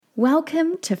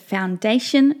Welcome to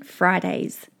Foundation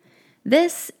Fridays.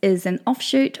 This is an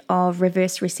offshoot of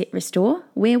Reverse Reset Restore,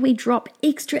 where we drop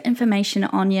extra information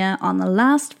on you on the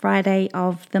last Friday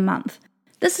of the month.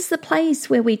 This is the place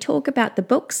where we talk about the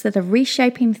books that are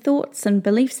reshaping thoughts and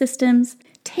belief systems,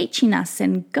 teaching us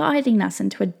and guiding us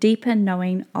into a deeper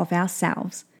knowing of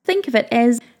ourselves. Think of it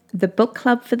as the book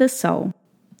club for the soul.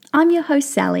 I'm your host,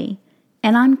 Sally,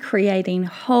 and I'm creating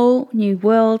whole new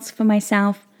worlds for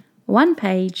myself, one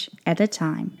page at a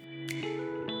time.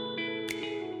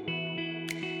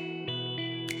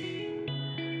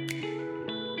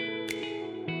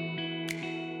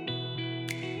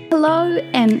 Hello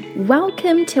and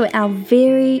welcome to our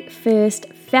very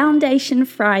first Foundation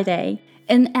Friday.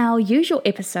 In our usual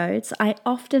episodes, I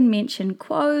often mention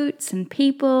quotes and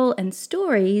people and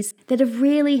stories that have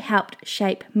really helped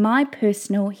shape my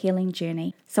personal healing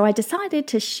journey. So I decided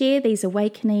to share these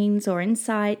awakenings or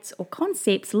insights or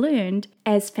concepts learned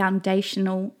as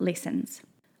foundational lessons.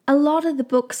 A lot of the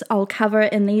books I'll cover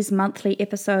in these monthly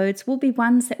episodes will be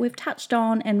ones that we've touched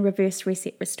on in Reverse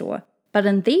Reset Restore. But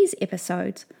in these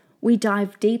episodes, we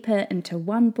dive deeper into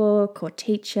one book or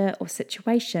teacher or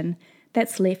situation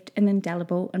that's left an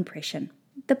indelible impression.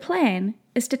 The plan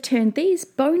is to turn these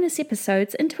bonus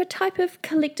episodes into a type of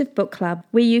collective book club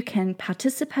where you can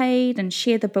participate and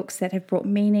share the books that have brought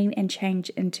meaning and change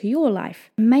into your life.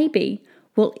 Maybe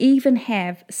we'll even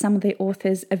have some of the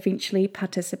authors eventually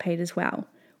participate as well.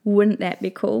 Wouldn't that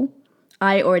be cool?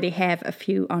 I already have a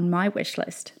few on my wish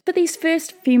list. For these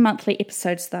first few monthly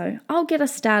episodes though, I'll get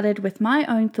us started with my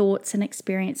own thoughts and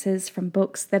experiences from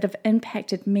books that have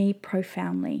impacted me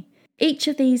profoundly. Each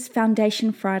of these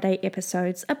Foundation Friday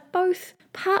episodes are both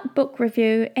part book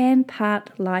review and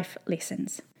part life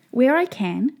lessons. Where I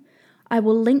can, I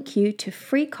will link you to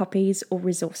free copies or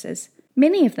resources.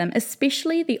 Many of them,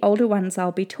 especially the older ones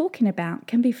I'll be talking about,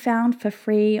 can be found for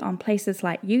free on places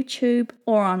like YouTube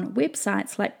or on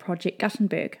websites like Project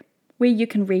Gutenberg, where you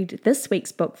can read this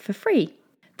week's book for free.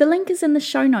 The link is in the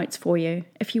show notes for you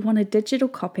if you want a digital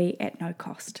copy at no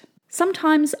cost.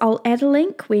 Sometimes I'll add a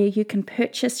link where you can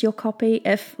purchase your copy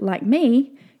if, like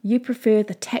me, you prefer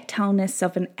the tactileness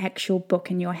of an actual book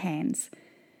in your hands.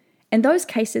 In those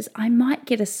cases, I might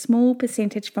get a small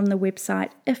percentage from the website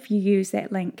if you use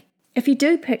that link. If you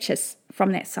do purchase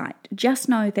from that site, just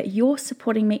know that you're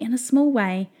supporting me in a small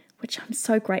way, which I'm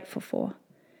so grateful for.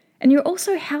 And you're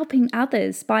also helping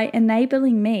others by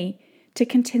enabling me to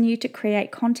continue to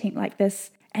create content like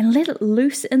this and let it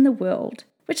loose in the world,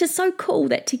 which is so cool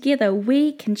that together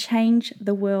we can change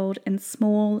the world in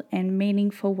small and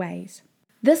meaningful ways.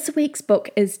 This week's book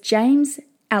is James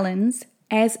Allen's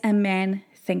As a Man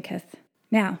Thinketh.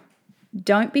 Now,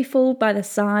 don't be fooled by the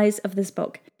size of this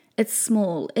book. It's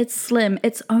small, it's slim,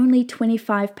 it's only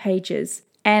 25 pages,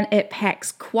 and it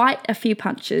packs quite a few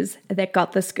punches that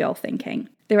got this girl thinking.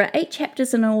 There are 8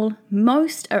 chapters in all,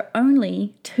 most are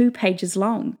only 2 pages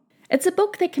long. It's a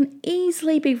book that can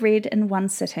easily be read in one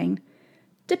sitting,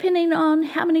 depending on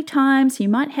how many times you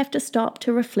might have to stop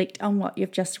to reflect on what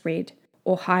you've just read,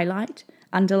 or highlight,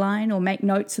 underline, or make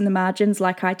notes in the margins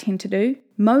like I tend to do.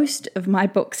 Most of my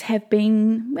books have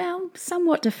been,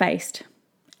 somewhat defaced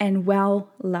and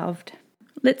well loved.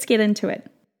 Let's get into it.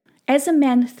 As a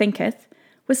Man Thinketh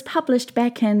was published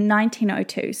back in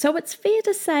 1902, so it's fair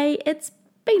to say it's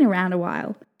been around a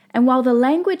while. And while the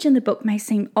language in the book may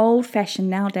seem old-fashioned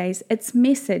nowadays, its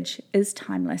message is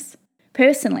timeless.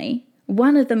 Personally,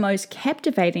 one of the most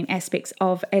captivating aspects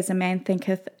of As a Man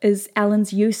Thinketh is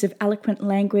Allen's use of eloquent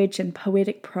language and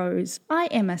poetic prose. I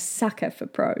am a sucker for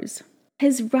prose.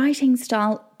 His writing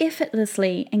style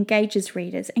effortlessly engages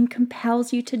readers and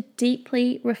compels you to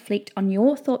deeply reflect on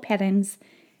your thought patterns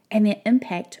and their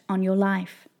impact on your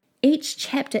life. Each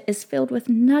chapter is filled with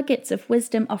nuggets of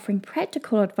wisdom offering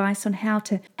practical advice on how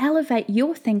to elevate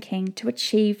your thinking to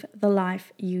achieve the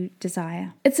life you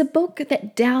desire. It's a book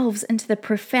that delves into the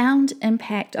profound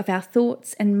impact of our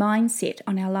thoughts and mindset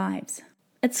on our lives.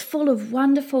 It's full of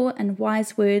wonderful and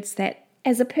wise words that,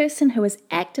 as a person who is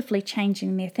actively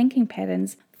changing their thinking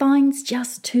patterns, finds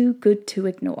just too good to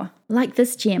ignore. Like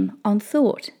this gem on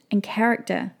thought and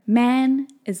character, man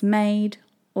is made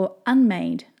or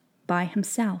unmade by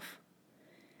himself.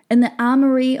 In the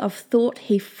armory of thought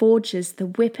he forges the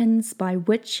weapons by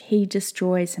which he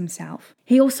destroys himself.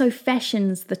 He also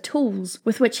fashions the tools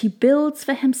with which he builds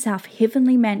for himself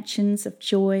heavenly mansions of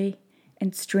joy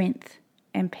and strength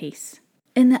and peace.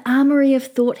 In the armory of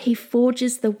thought he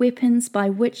forges the weapons by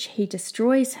which he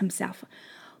destroys himself.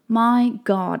 My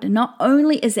God, not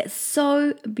only is it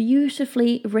so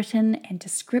beautifully written and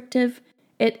descriptive,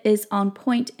 it is on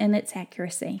point in its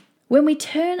accuracy. When we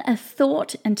turn a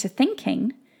thought into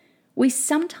thinking, we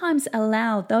sometimes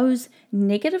allow those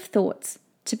negative thoughts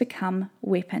to become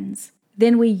weapons.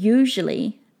 Then we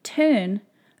usually turn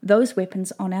those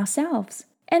weapons on ourselves.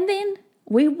 And then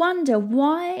we wonder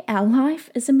why our life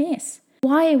is a mess.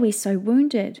 Why are we so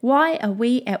wounded? Why are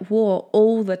we at war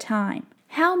all the time?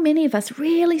 How many of us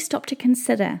really stop to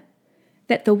consider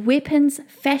that the weapons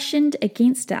fashioned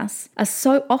against us are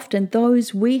so often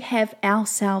those we have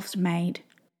ourselves made?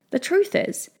 The truth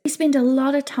is, we spend a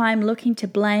lot of time looking to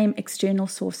blame external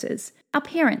sources. Our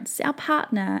parents, our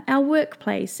partner, our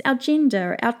workplace, our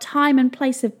gender, our time and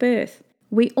place of birth.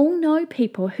 We all know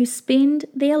people who spend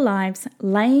their lives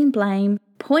laying blame,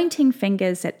 pointing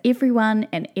fingers at everyone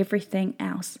and everything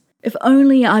else. If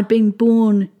only I'd been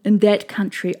born in that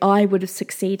country, I would have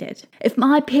succeeded. If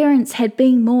my parents had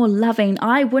been more loving,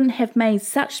 I wouldn't have made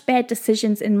such bad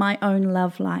decisions in my own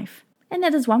love life. And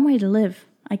that is one way to live,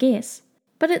 I guess.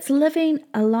 But it's living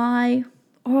a lie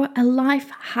or a life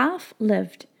half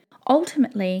lived.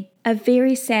 Ultimately, a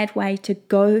very sad way to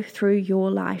go through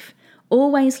your life.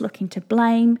 Always looking to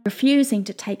blame, refusing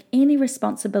to take any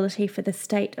responsibility for the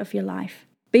state of your life.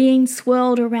 Being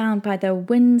swirled around by the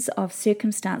winds of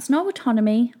circumstance, no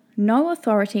autonomy, no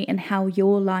authority in how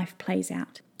your life plays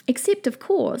out. Except, of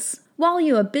course, while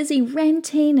you are busy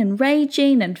ranting and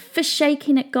raging and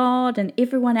fish-shaking at God and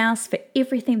everyone else for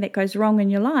everything that goes wrong in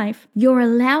your life, you're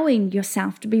allowing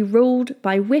yourself to be ruled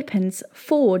by weapons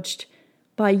forged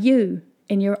by you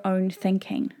in your own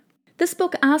thinking. This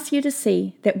book asks you to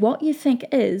see that what you think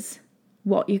is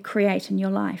what you create in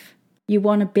your life. You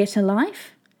want a better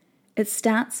life? It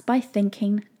starts by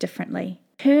thinking differently.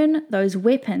 Turn those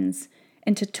weapons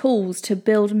into tools to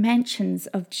build mansions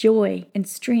of joy and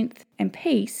strength and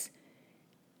peace,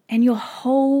 and your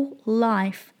whole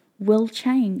life will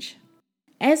change.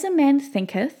 As a Man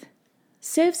Thinketh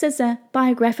serves as a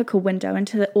biographical window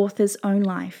into the author's own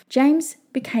life, James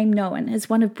became known as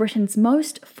one of Britain's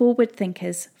most forward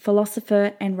thinkers,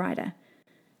 philosopher and writer.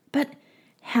 But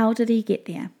how did he get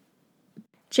there?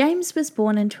 James was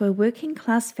born into a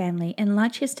working-class family in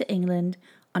Leicester, England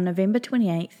on November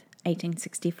 28,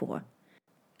 1864.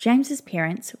 James's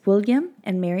parents, William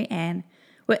and Mary Ann,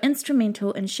 were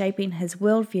instrumental in shaping his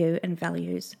worldview and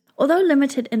values. Although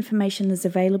limited information is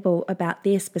available about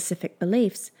their specific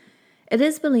beliefs, it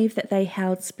is believed that they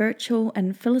held spiritual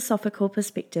and philosophical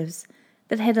perspectives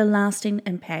that had a lasting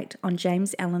impact on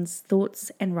James Allen's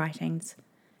thoughts and writings.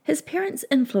 His parents'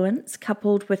 influence,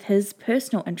 coupled with his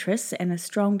personal interests and a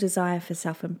strong desire for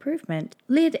self-improvement,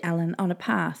 led Allen on a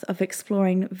path of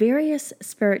exploring various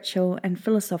spiritual and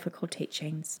philosophical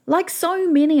teachings. Like so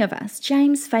many of us,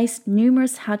 James faced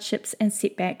numerous hardships and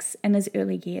setbacks in his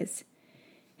early years.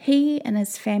 He and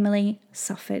his family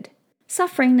suffered.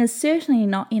 Suffering is certainly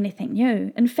not anything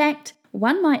new. In fact,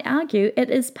 one might argue it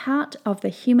is part of the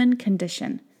human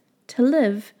condition. To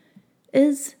live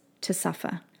is to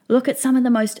suffer. Look at some of the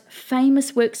most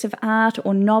famous works of art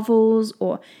or novels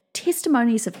or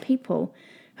testimonies of people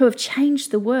who have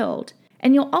changed the world,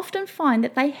 and you'll often find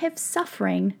that they have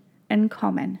suffering in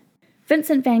common.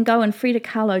 Vincent van Gogh and Frida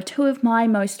Kahlo, two of my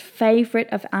most favourite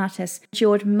of artists,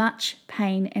 endured much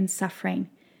pain and suffering,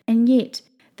 and yet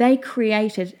they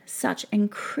created such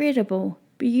incredible,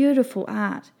 beautiful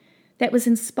art that was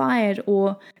inspired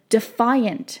or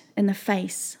defiant in the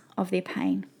face of their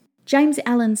pain. James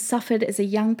Allen suffered as a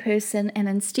young person, and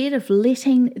instead of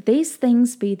letting these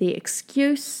things be the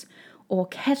excuse or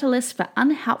catalyst for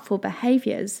unhelpful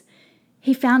behaviours,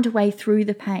 he found a way through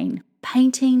the pain,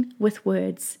 painting with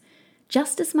words,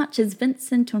 just as much as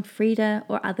Vincent or Frida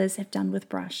or others have done with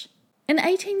brush. In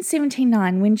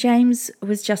 1879, when James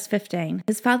was just 15,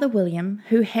 his father William,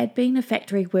 who had been a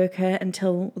factory worker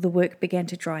until the work began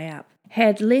to dry up,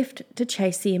 had left to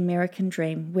chase the American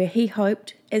dream, where he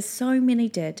hoped, as so many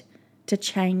did, to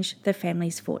change the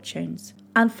family's fortunes.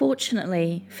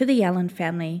 Unfortunately for the Allen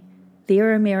family,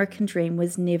 their American dream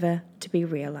was never to be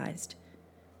realized.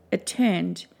 It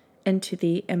turned into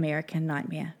the American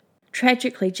nightmare.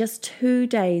 Tragically, just 2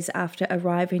 days after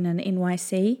arriving in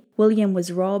NYC, William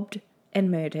was robbed and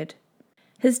murdered.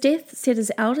 His death set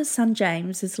his eldest son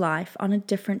James's life on a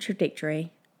different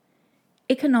trajectory.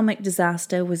 Economic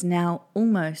disaster was now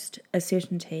almost a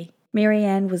certainty. Mary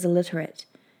Ann was illiterate,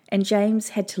 and James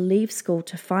had to leave school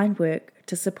to find work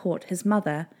to support his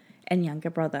mother and younger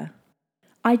brother.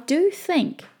 I do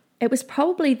think it was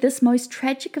probably this most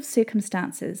tragic of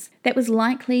circumstances that was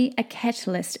likely a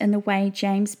catalyst in the way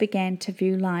James began to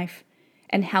view life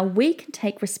and how we can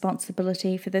take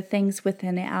responsibility for the things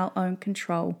within our own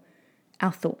control,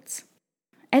 our thoughts.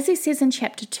 As he says in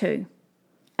chapter 2,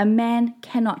 a man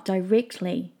cannot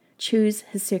directly choose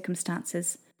his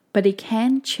circumstances, but he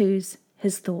can choose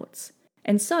his thoughts.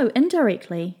 and so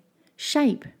indirectly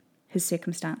shape his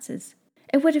circumstances.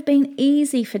 It would have been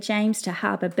easy for James to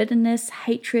harbour bitterness,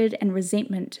 hatred, and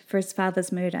resentment for his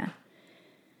father's murder.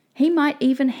 He might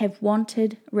even have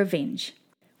wanted revenge.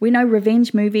 We know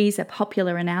revenge movies are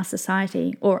popular in our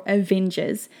society, or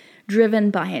Avengers,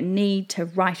 driven by a need to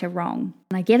right a wrong.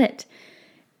 And I get it.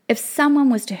 If someone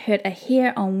was to hurt a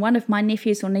hair on one of my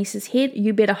nephews or niece's head,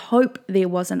 you better hope there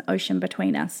was an ocean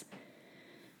between us.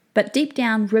 But deep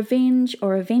down, revenge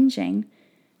or avenging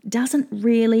doesn't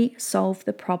really solve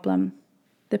the problem,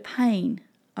 the pain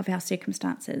of our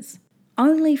circumstances.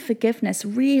 Only forgiveness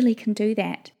really can do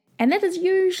that. And that is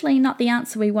usually not the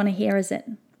answer we want to hear, is it?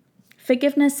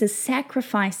 Forgiveness is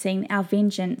sacrificing our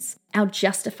vengeance, our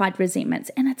justified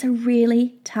resentments, and it's a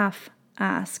really tough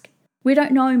ask. We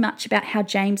don't know much about how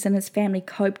James and his family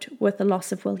coped with the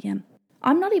loss of William.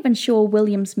 I'm not even sure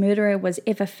William's murderer was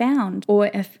ever found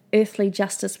or if earthly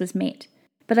justice was met.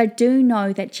 But I do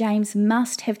know that James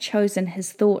must have chosen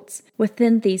his thoughts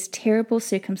within these terrible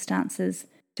circumstances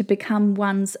to become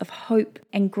ones of hope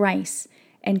and grace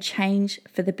and change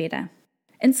for the better.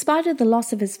 In spite of the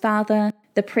loss of his father,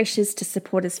 the pressures to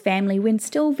support his family when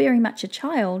still very much a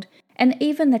child, and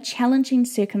even the challenging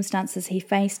circumstances he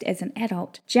faced as an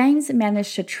adult, James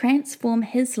managed to transform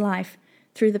his life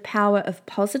through the power of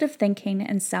positive thinking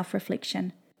and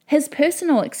self-reflection. His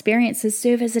personal experiences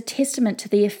serve as a testament to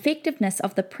the effectiveness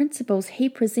of the principles he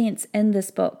presents in this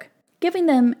book, giving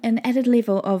them an added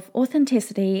level of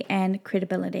authenticity and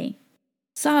credibility.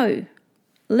 So,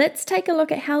 let's take a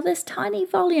look at how this tiny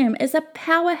volume is a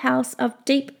powerhouse of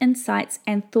deep insights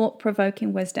and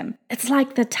thought-provoking wisdom. It's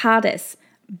like the TARDIS,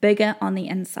 bigger on the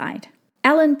inside.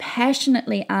 Alan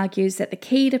passionately argues that the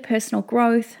key to personal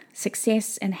growth,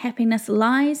 success, and happiness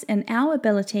lies in our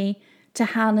ability to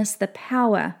harness the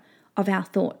power of our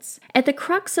thoughts. At the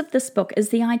crux of this book is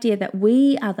the idea that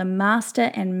we are the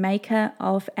master and maker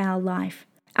of our life.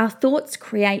 Our thoughts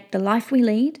create the life we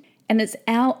lead, and it's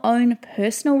our own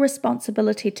personal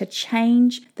responsibility to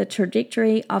change the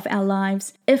trajectory of our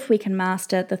lives if we can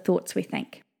master the thoughts we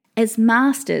think. As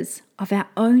masters of our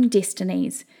own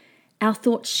destinies, our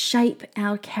thoughts shape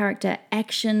our character,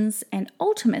 actions, and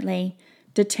ultimately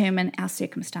determine our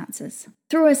circumstances.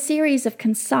 Through a series of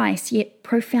concise yet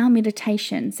profound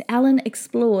meditations, Alan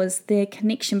explores the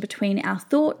connection between our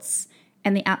thoughts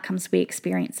and the outcomes we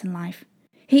experience in life.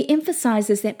 He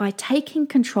emphasizes that by taking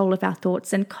control of our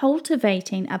thoughts and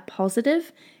cultivating a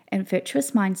positive and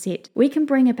virtuous mindset, we can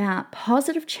bring about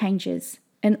positive changes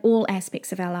in all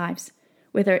aspects of our lives,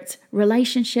 whether it's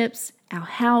relationships, our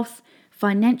health,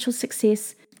 financial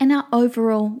success, and our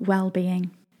overall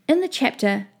well-being. In the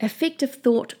chapter, Effective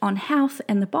Thought on Health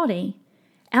and the Body,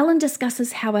 Alan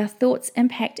discusses how our thoughts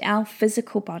impact our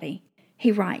physical body.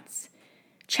 He writes,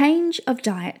 "Change of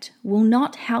diet will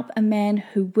not help a man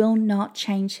who will not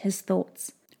change his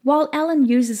thoughts." While Alan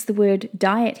uses the word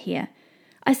diet here,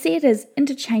 I see it as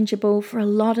interchangeable for a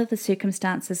lot of the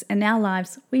circumstances in our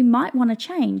lives we might want to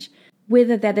change,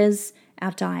 whether that is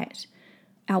our diet,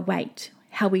 our weight,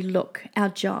 how we look, our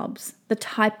jobs, the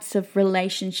types of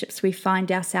relationships we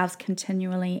find ourselves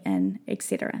continually in,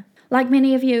 etc. Like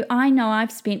many of you, I know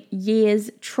I've spent years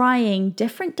trying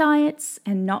different diets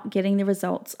and not getting the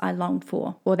results I longed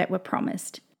for or that were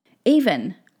promised,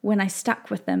 even when I stuck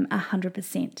with them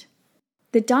 100%.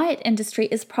 The diet industry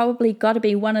is probably got to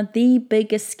be one of the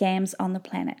biggest scams on the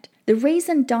planet. The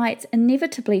reason diets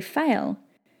inevitably fail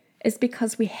is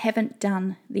because we haven't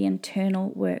done the internal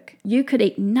work. You could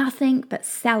eat nothing but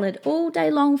salad all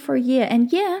day long for a year,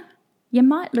 and yeah, you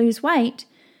might lose weight,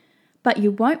 but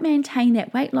you won't maintain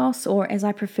that weight loss, or as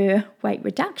I prefer, weight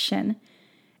reduction,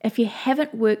 if you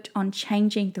haven't worked on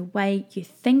changing the way you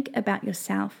think about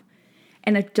yourself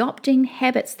and adopting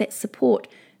habits that support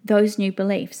those new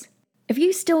beliefs. If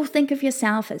you still think of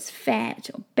yourself as fat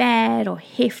or bad or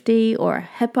hefty or a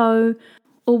hippo,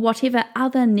 or whatever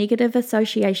other negative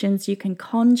associations you can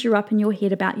conjure up in your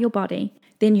head about your body,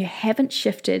 then you haven't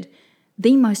shifted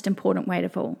the most important weight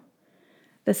of all,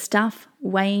 the stuff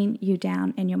weighing you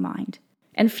down in your mind.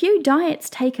 And few diets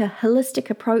take a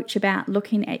holistic approach about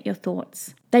looking at your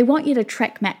thoughts. They want you to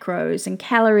track macros and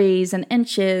calories and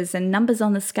inches and numbers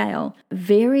on the scale.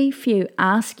 Very few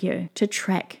ask you to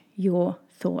track your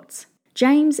thoughts.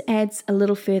 James adds a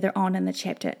little further on in the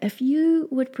chapter, if you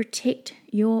would protect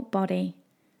your body,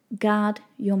 guard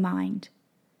your mind.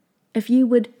 If you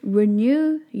would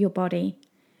renew your body,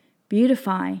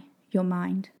 beautify your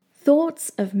mind.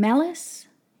 Thoughts of malice,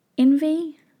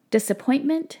 envy,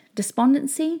 disappointment,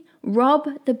 despondency rob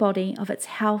the body of its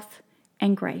health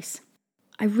and grace.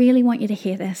 I really want you to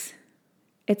hear this.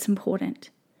 It's important.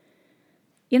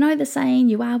 You know the saying,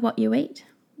 you are what you eat?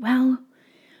 Well,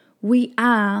 We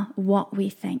are what we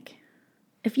think.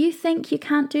 If you think you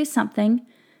can't do something,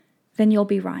 then you'll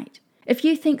be right. If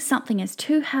you think something is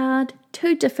too hard,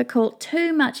 too difficult,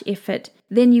 too much effort,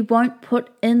 then you won't put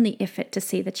in the effort to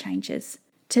see the changes.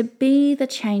 To be the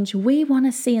change we want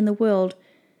to see in the world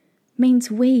means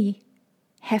we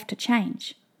have to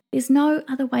change. There's no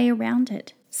other way around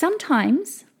it.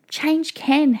 Sometimes change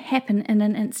can happen in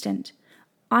an instant.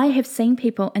 I have seen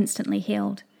people instantly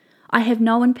healed. I have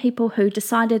known people who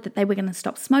decided that they were going to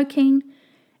stop smoking,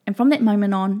 and from that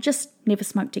moment on, just never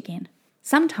smoked again.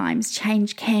 Sometimes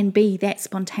change can be that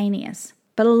spontaneous,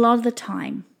 but a lot of the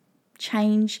time,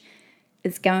 change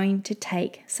is going to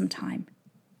take some time.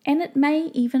 And it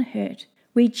may even hurt.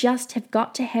 We just have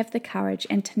got to have the courage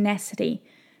and tenacity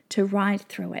to ride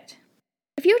through it.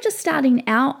 If you're just starting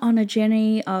out on a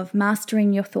journey of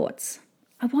mastering your thoughts,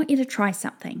 I want you to try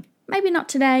something. Maybe not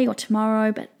today or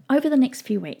tomorrow, but over the next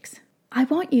few weeks. I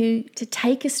want you to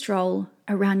take a stroll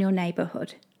around your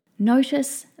neighborhood.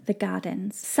 Notice the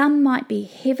gardens. Some might be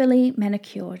heavily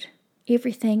manicured,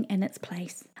 everything in its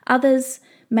place. Others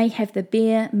may have the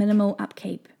bare minimal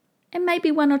upkeep, and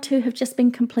maybe one or two have just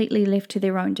been completely left to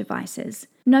their own devices.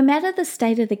 No matter the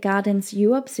state of the gardens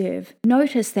you observe,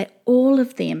 notice that all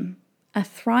of them are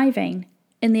thriving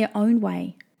in their own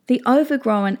way. The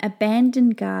overgrown,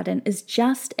 abandoned garden is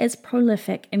just as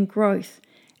prolific in growth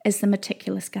as the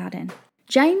meticulous garden.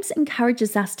 James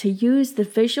encourages us to use the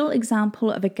visual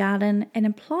example of a garden and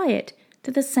apply it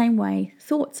to the same way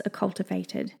thoughts are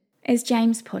cultivated. As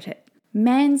James put it,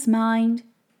 man's mind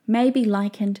may be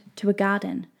likened to a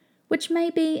garden, which may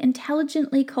be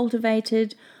intelligently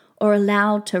cultivated or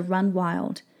allowed to run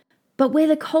wild. But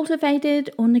whether cultivated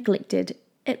or neglected,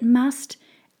 it must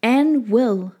and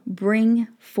will bring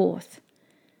forth.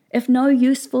 If no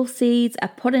useful seeds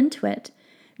are put into it,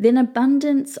 then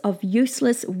abundance of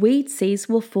useless weed seeds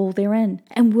will fall therein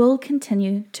and will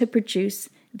continue to produce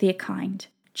their kind.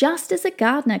 Just as a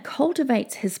gardener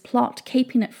cultivates his plot,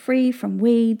 keeping it free from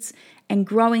weeds and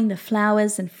growing the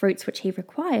flowers and fruits which he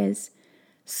requires,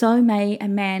 so may a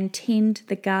man tend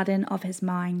the garden of his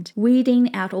mind,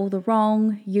 weeding out all the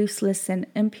wrong, useless, and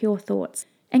impure thoughts,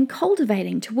 and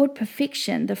cultivating toward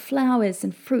perfection the flowers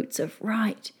and fruits of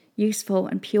right, useful,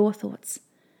 and pure thoughts.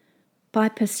 By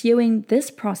pursuing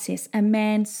this process, a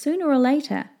man sooner or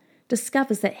later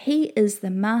discovers that he is the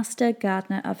master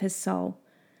gardener of his soul,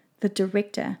 the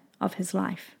director of his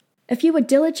life. If you are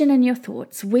diligent in your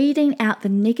thoughts, weeding out the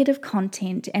negative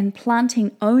content and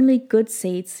planting only good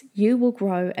seeds, you will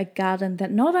grow a garden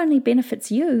that not only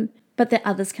benefits you, but that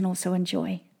others can also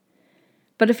enjoy.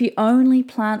 But if you only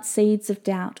plant seeds of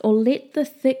doubt or let the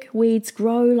thick weeds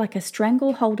grow like a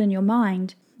stranglehold in your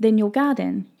mind, then your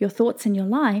garden, your thoughts, and your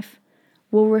life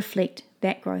will reflect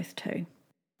that growth too.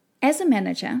 As a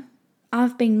manager,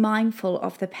 I've been mindful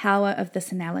of the power of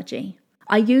this analogy.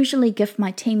 I usually gift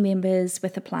my team members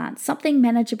with a plant, something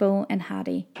manageable and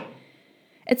hardy.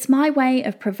 It's my way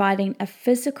of providing a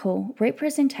physical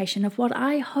representation of what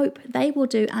I hope they will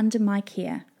do under my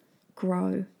care,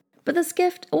 grow. But this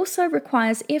gift also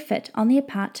requires effort on their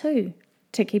part too,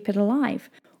 to keep it alive,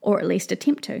 or at least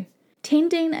attempt to.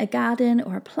 Tending a garden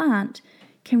or a plant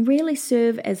can really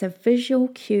serve as a visual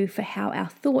cue for how our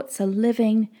thoughts are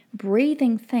living,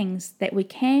 breathing things that we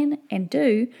can and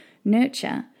do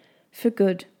nurture for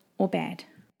good or bad.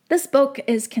 This book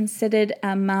is considered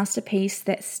a masterpiece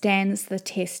that stands the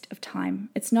test of time.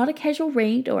 It's not a casual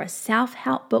read or a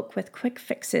self-help book with quick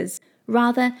fixes.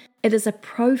 Rather, it is a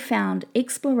profound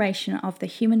exploration of the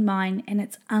human mind and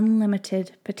its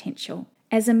unlimited potential.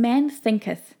 As a Man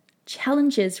Thinketh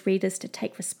challenges readers to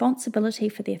take responsibility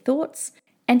for their thoughts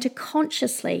and to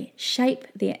consciously shape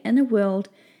their inner world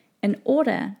in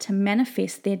order to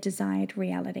manifest their desired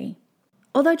reality.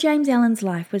 Although James Allen's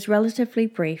life was relatively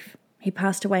brief, he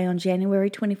passed away on January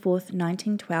 24th,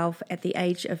 1912 at the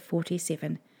age of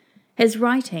 47. His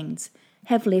writings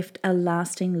have left a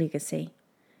lasting legacy,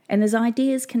 and his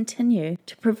ideas continue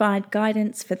to provide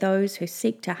guidance for those who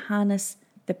seek to harness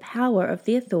the power of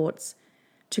their thoughts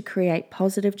to create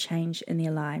positive change in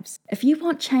their lives. If you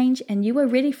want change and you are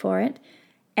ready for it,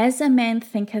 As a Man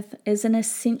Thinketh is an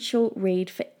essential read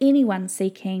for anyone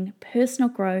seeking personal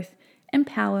growth,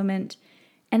 empowerment,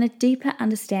 and a deeper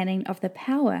understanding of the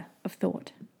power of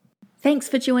thought. Thanks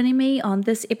for joining me on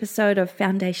this episode of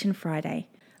Foundation Friday.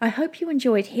 I hope you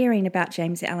enjoyed hearing about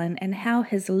James Allen and how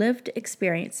his lived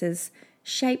experiences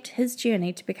shaped his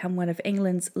journey to become one of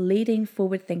England's leading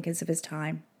forward thinkers of his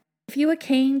time. If you are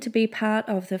keen to be part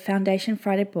of the Foundation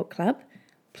Friday Book Club,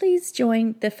 please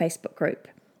join the Facebook group.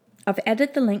 I've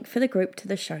added the link for the group to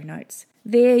the show notes.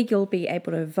 There you'll be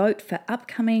able to vote for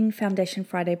upcoming Foundation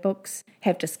Friday books,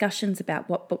 have discussions about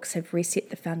what books have reset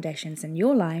the foundations in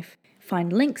your life,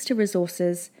 find links to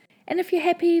resources, and if you're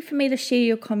happy for me to share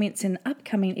your comments in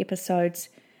upcoming episodes,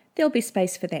 there'll be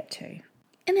space for that too.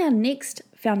 In our next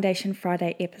Foundation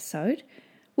Friday episode,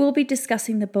 we'll be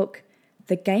discussing the book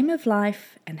The Game of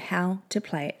Life and How to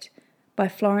Play It by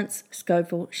Florence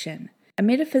Scovel Shinn, a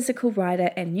metaphysical writer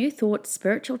and New Thought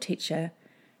spiritual teacher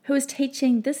who was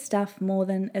teaching this stuff more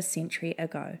than a century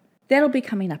ago. That'll be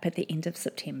coming up at the end of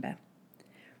September.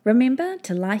 Remember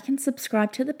to like and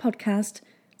subscribe to the podcast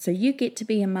so you get to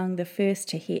be among the first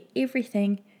to hear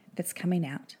everything that's coming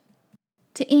out.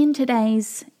 To end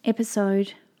today's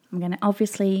episode, I'm going to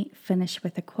obviously finish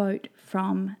with a quote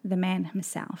from the man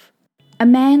himself. A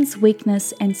man's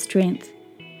weakness and strength,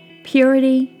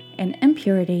 purity and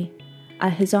impurity are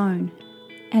his own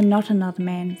and not another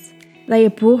man's. They are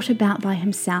brought about by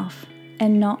himself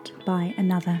and not by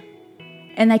another.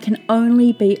 And they can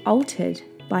only be altered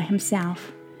by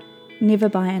himself, never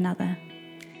by another.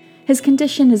 His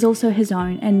condition is also his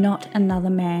own and not another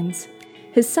man's.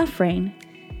 His suffering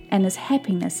and his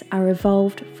happiness are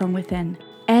evolved from within.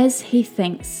 As he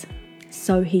thinks,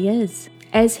 so he is.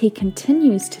 As he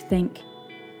continues to think,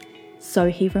 so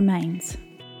he remains.